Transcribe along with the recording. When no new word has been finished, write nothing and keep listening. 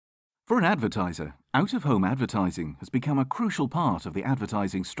For an advertiser, out-of-home advertising has become a crucial part of the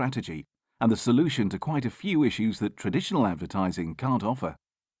advertising strategy and the solution to quite a few issues that traditional advertising can't offer.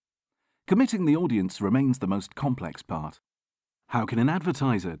 Committing the audience remains the most complex part. How can an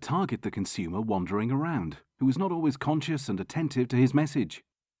advertiser target the consumer wandering around, who is not always conscious and attentive to his message?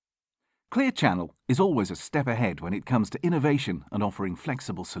 Clear Channel is always a step ahead when it comes to innovation and offering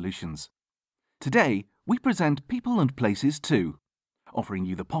flexible solutions. Today, we present People and Places 2, offering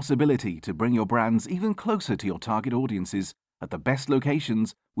you the possibility to bring your brands even closer to your target audiences at the best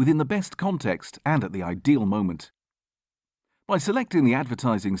locations, within the best context, and at the ideal moment. By selecting the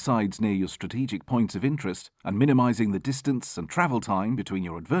advertising sides near your strategic points of interest and minimizing the distance and travel time between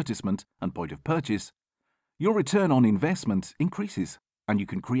your advertisement and point of purchase, your return on investment increases, and you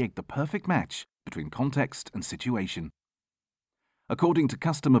can create the perfect match between context and situation. According to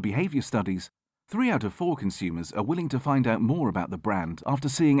customer behavior studies, 3 out of 4 consumers are willing to find out more about the brand after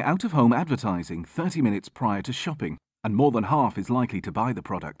seeing out-of-home advertising 30 minutes prior to shopping, and more than half is likely to buy the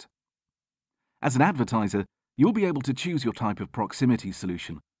product. As an advertiser, you'll be able to choose your type of proximity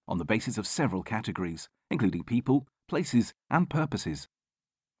solution on the basis of several categories, including people, places, and purposes.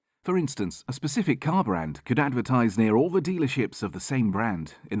 For instance, a specific car brand could advertise near all the dealerships of the same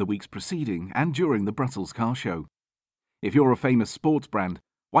brand in the weeks preceding and during the Brussels Car Show. If you're a famous sports brand,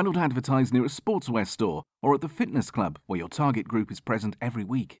 why not advertise near a sportswear store or at the fitness club where your target group is present every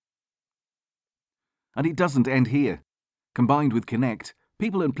week? And it doesn't end here. Combined with Connect,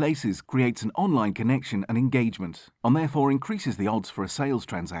 People and Places creates an online connection and engagement, and therefore increases the odds for a sales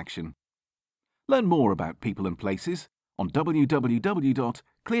transaction. Learn more about People and Places on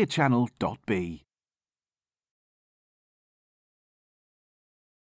www.clearchannel.be.